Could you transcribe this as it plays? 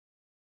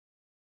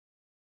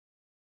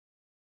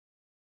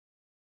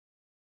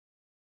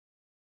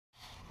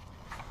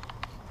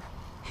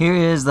Here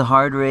is the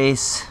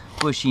Hardrace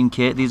bushing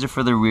kit. These are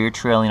for the rear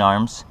trailing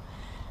arms.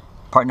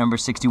 Part number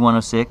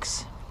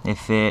 6106. They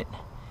fit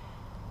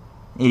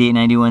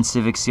 8891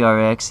 Civics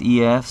CRX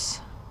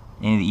EFs,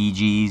 any of the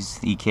EGs,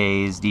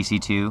 EKs,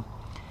 DC2.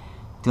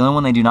 The only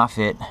one they do not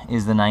fit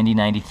is the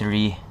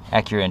 9093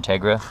 Acura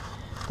Integra.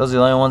 Those are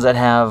the only ones that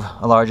have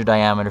a larger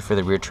diameter for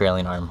the rear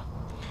trailing arm.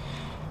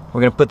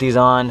 We're going to put these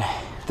on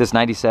this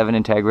 97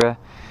 Integra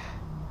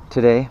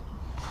today.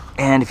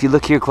 And if you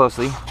look here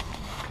closely,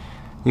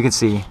 you can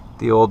see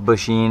the old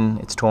bushing,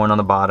 it's torn on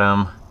the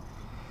bottom.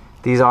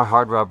 These are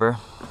hard rubber,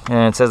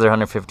 and it says they're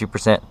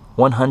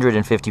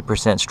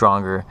 150%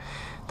 stronger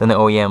than the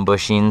OEM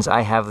bushings.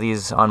 I have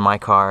these on my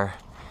car,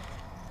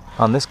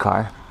 on this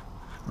car,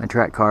 my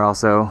track car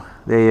also.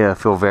 They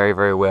feel very,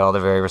 very well.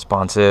 They're very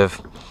responsive.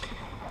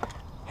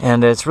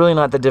 And it's really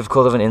not that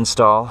difficult of an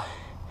install.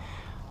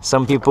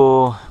 Some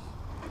people,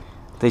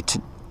 they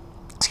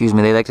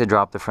like to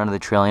drop the front of the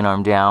trailing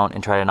arm down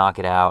and try to knock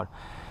it out.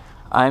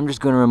 I'm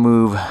just going to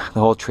remove the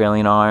whole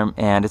trailing arm,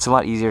 and it's a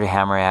lot easier to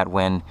hammer at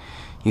when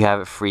you have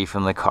it free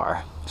from the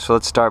car. So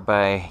let's start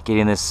by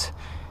getting this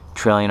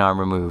trailing arm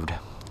removed.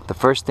 The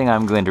first thing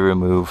I'm going to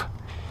remove,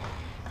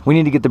 we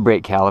need to get the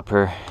brake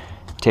caliper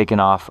taken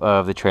off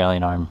of the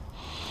trailing arm.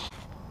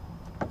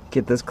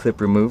 Get this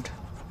clip removed.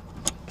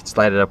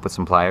 Slide it up with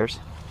some pliers.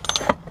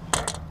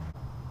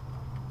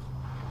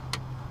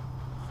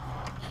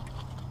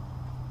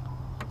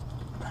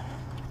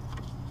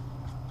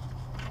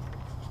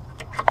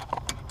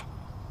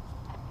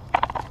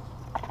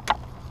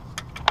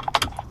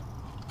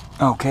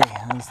 Okay,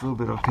 that's a little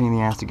bit of a pain in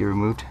the ass to get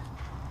removed.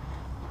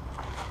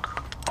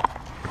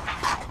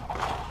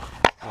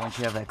 Once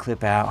you have that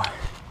clip out,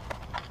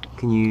 you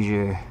can use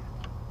your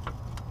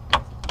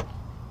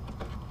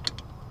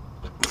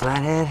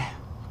flathead.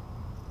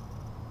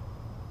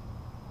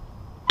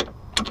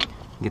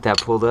 Get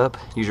that pulled up,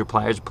 use your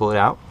pliers to pull it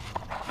out.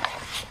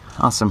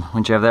 Awesome,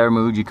 once you have that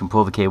removed, you can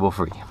pull the cable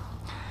free.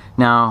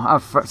 Now,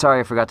 sorry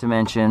I forgot to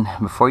mention,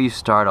 before you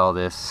start all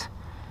this,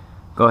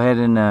 go ahead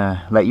and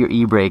let your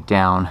e-brake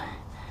down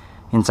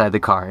inside the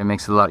car. It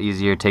makes it a lot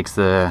easier, it takes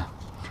the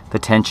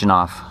tension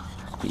off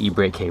the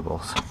e-brake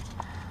cables.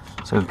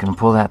 So we're gonna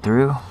pull that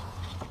through,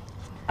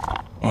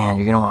 and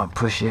you're gonna wanna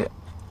push it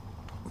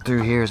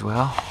through here as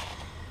well.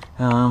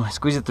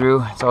 Squeeze it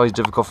through. It's always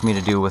difficult for me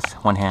to do with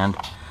one hand.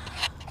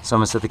 So I'm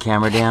gonna set the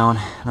camera down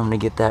and I'm gonna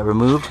get that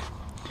removed.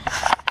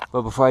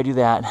 But before I do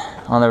that,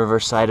 on the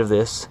reverse side of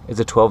this is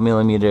a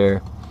 12mm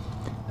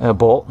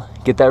bolt.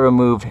 Get that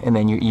removed, and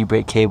then your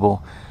e-brake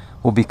cable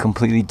will be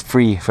completely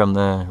free from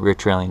the rear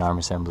trailing arm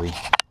assembly.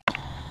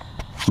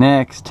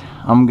 Next,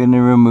 I'm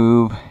gonna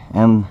remove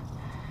and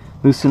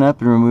loosen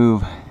up and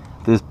remove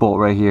this bolt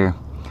right here.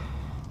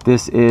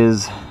 This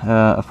is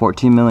a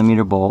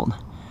 14mm bolt.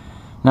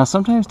 Now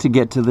sometimes to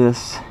get to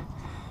this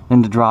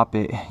and to drop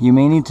it, you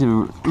may need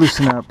to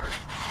loosen up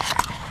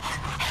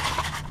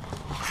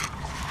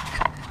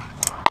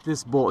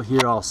this bolt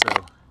here also.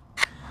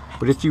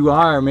 But if you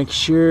are, make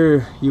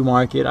sure you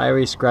mark it. I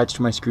already scratched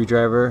my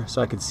screwdriver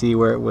so I could see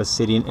where it was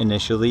sitting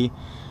initially,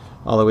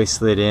 all the way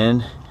slid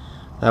in.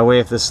 That way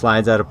if this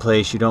slides out of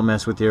place, you don't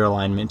mess with your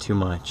alignment too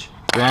much.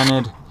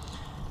 Granted,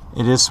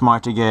 it is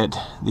smart to get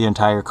the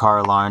entire car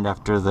alarmed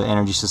after the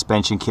energy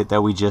suspension kit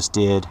that we just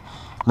did.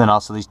 Then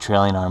also these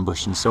trailing arm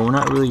bushings. So we're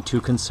not really too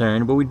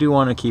concerned, but we do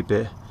want to keep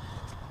it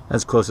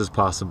as close as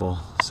possible.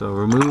 So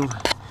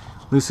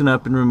loosen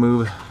up and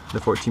remove the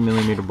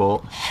 14mm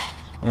bolt.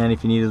 And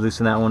if you need to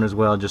loosen that one as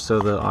well, just so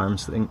the arm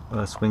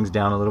swings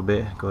down a little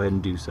bit, go ahead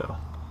and do so.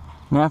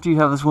 Now after you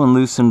have this one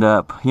loosened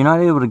up, you're not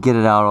able to get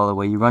it out all the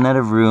way. You run out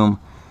of room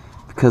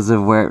because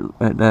of where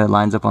it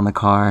lines up on the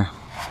car.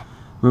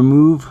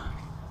 Remove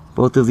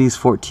both of these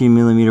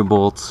 14mm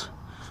bolts,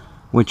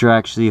 which are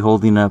actually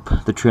holding up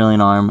the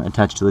trailing arm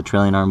attached to the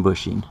trailing arm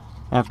bushing.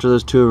 After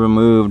those two are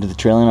removed, the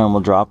trailing arm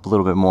will drop a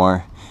little bit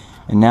more,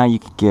 and now you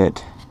can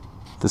get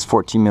this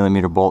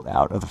 14mm bolt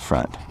out of the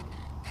front.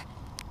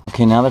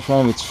 Okay, now the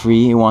front of it's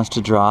free, it wants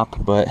to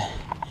drop, but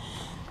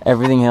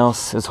everything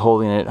else is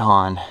holding it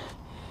on.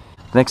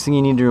 The next thing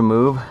you need to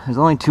remove, there's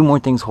only two more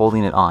things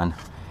holding it on.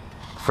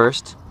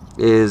 First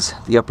is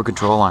the upper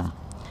control arm.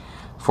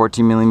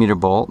 14mm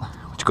bolt,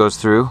 which goes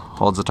through,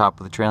 holds the top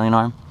of the trailing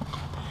arm.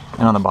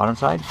 And on the bottom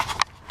side,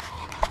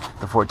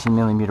 the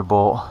 14mm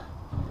bolt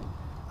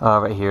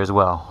right here as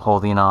well,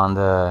 holding on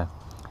the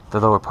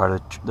lower part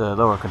of the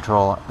lower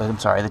control. I'm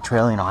sorry, the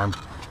trailing arm,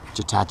 which is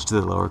attached to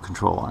the lower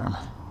control arm.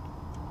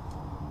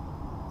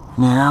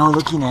 Now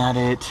looking at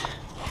it,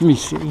 let me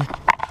see.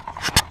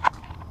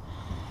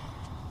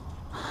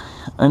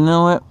 I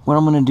know what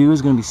I'm gonna do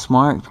is gonna be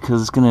smart because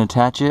it's gonna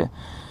attach it.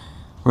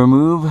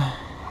 Remove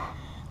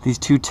these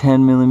two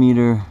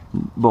 10mm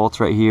bolts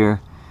right here.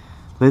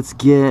 Let's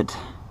get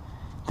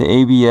the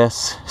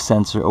ABS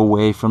sensor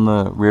away from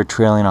the rear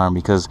trailing arm,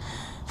 because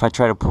if I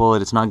try to pull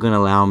it, it's not going to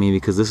allow me,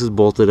 because this is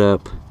bolted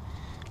up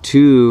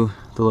to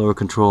the lower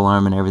control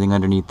arm and everything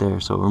underneath there.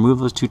 So remove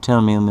those two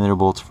 10mm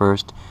bolts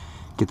first,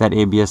 get that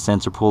ABS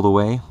sensor pulled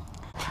away.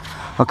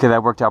 Okay,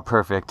 that worked out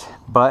perfect,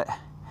 but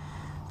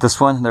This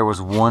one, there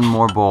was one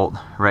more bolt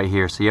right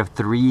here. So you have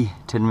 3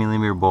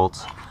 10mm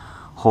bolts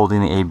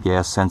holding the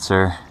ABS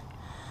sensor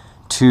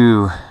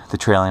to the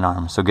trailing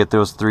arm. So get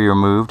those 3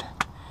 removed.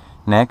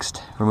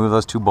 Next, remove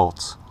those 2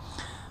 bolts.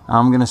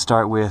 I'm gonna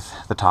start with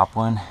the top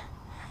one,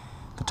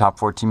 the top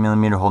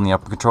 14mm holding the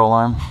upper control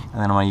arm, and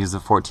then I'm gonna use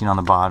the 14 on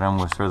the bottom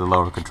for the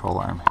lower control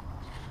arm.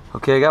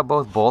 Okay, I got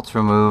both bolts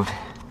removed.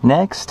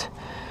 Next,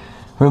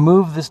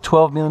 remove this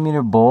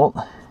 12mm bolt,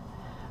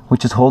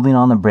 which is holding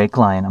on the brake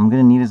line. I'm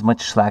gonna need as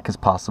much slack as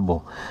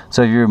possible.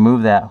 So if you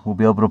remove that, we'll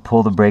be able to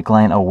pull the brake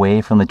line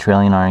away from the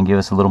trailing arm and give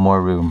us a little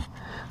more room.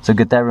 So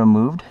get that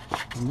removed.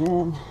 And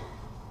then,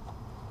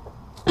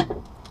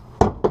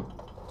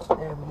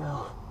 there we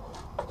go.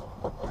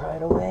 Pry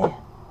it away.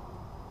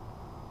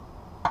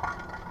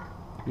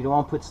 You don't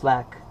want to put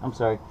slack, I'm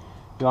sorry, you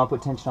don't want to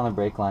put tension on the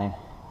brake line.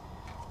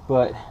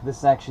 But this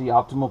is actually the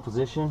optimal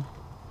position.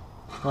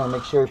 I want to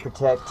make sure we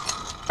protect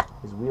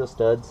his wheel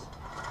studs.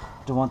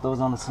 Don't want those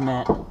on the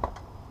cement.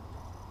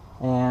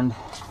 And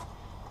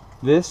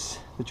this,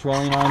 the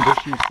trailing arm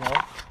bushing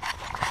itself,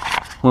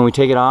 when we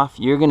take it off,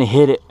 you're going to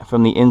hit it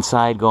from the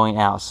inside going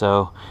out.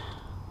 So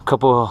a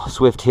couple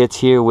swift hits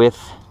here with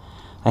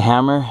a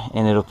hammer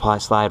and it'll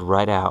probably slide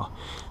right out.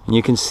 And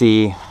you can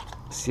see,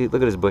 look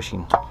at his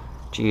bushing.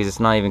 Jeez,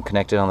 it's not even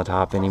connected on the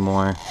top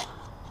anymore.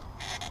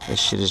 This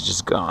shit is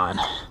just gone.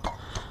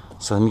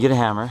 So let me get a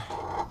hammer.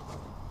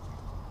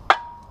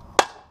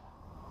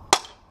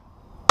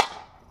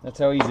 That's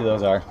how easy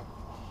those are.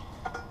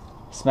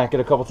 Smack it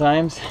a couple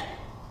times.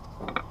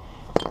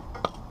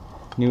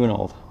 New and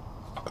old.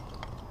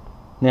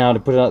 Now to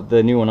put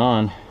the new one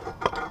on,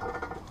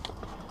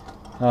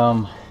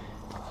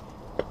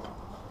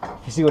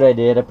 you see what I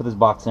did? I put this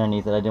box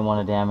underneath it. I didn't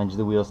want to damage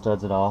the wheel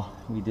studs at all.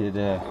 We did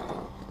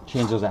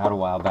change those out a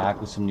while back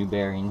with some new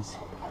bearings.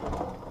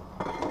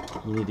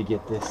 You need to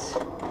get this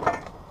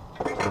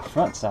to the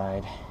front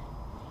side,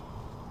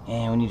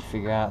 and we need to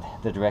figure out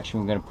the direction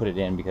we're going to put it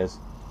in, because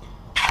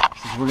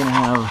since we're going to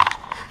have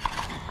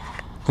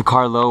the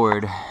car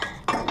lowered,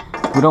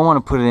 we don't want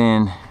to put it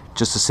in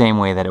just the same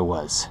way that it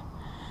was.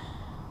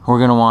 We're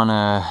going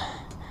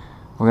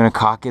to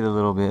cock it a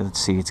little bit. Let's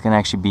see, it's going to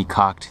actually be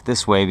cocked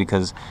this way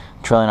because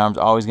the trailing arm's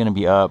always going to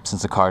be up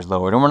since the car's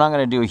lowered. And we're not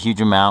going to do a huge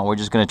amount. We're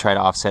just going to try to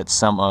offset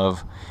some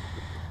of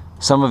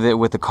it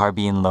with the car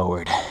being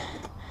lowered.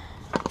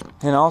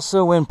 And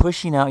also, when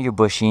pushing out your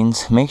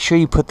bushings, make sure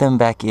you put them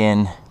back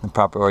in the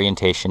proper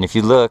orientation. If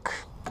you look,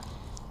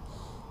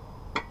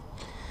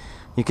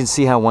 you can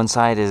see how one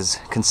side is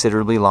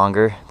considerably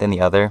longer than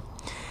the other.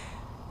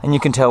 And you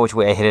can tell which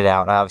way I hit it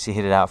out. I obviously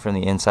hit it out from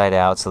the inside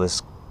out, so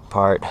this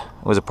part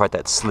was a part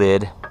that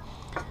slid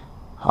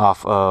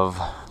off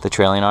of the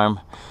trailing arm.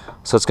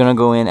 So it's going to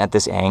go in at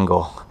this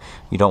angle.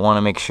 You don't want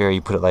to make sure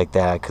you put it like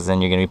that, because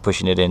then you're going to be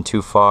pushing it in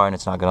too far and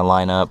it's not going to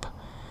line up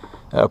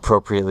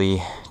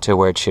appropriately to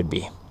where it should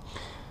be.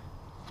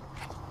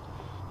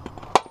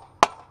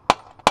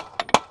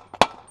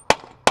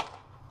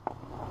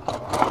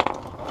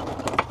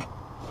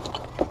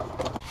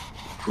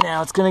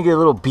 Now it's going to get a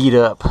little beat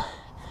up.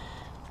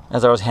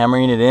 As I was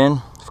hammering it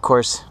in, of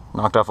course,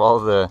 knocked off all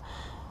of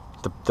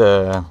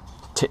the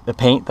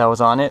paint that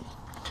was on it,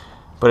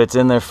 but it's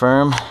in there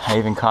firm. I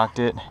even cocked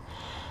it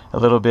a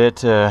little bit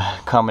to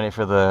accommodate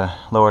for the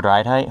lowered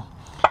ride height,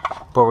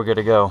 but we're good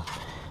to go.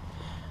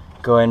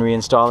 Go ahead and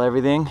reinstall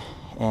everything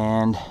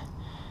and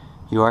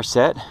you are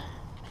set.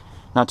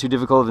 Not too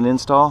difficult of an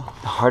install.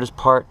 The hardest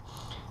part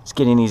is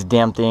getting these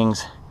damn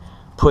things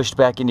pushed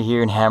back into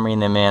here and hammering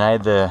them in.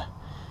 It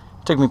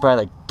took me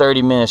probably like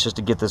 30 minutes just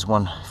to get this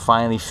one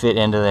finally fit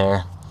into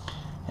there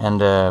and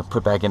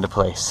put back into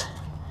place.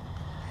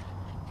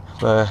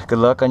 But good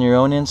luck on your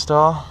own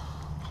install,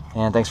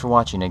 and thanks for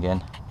watching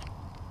again.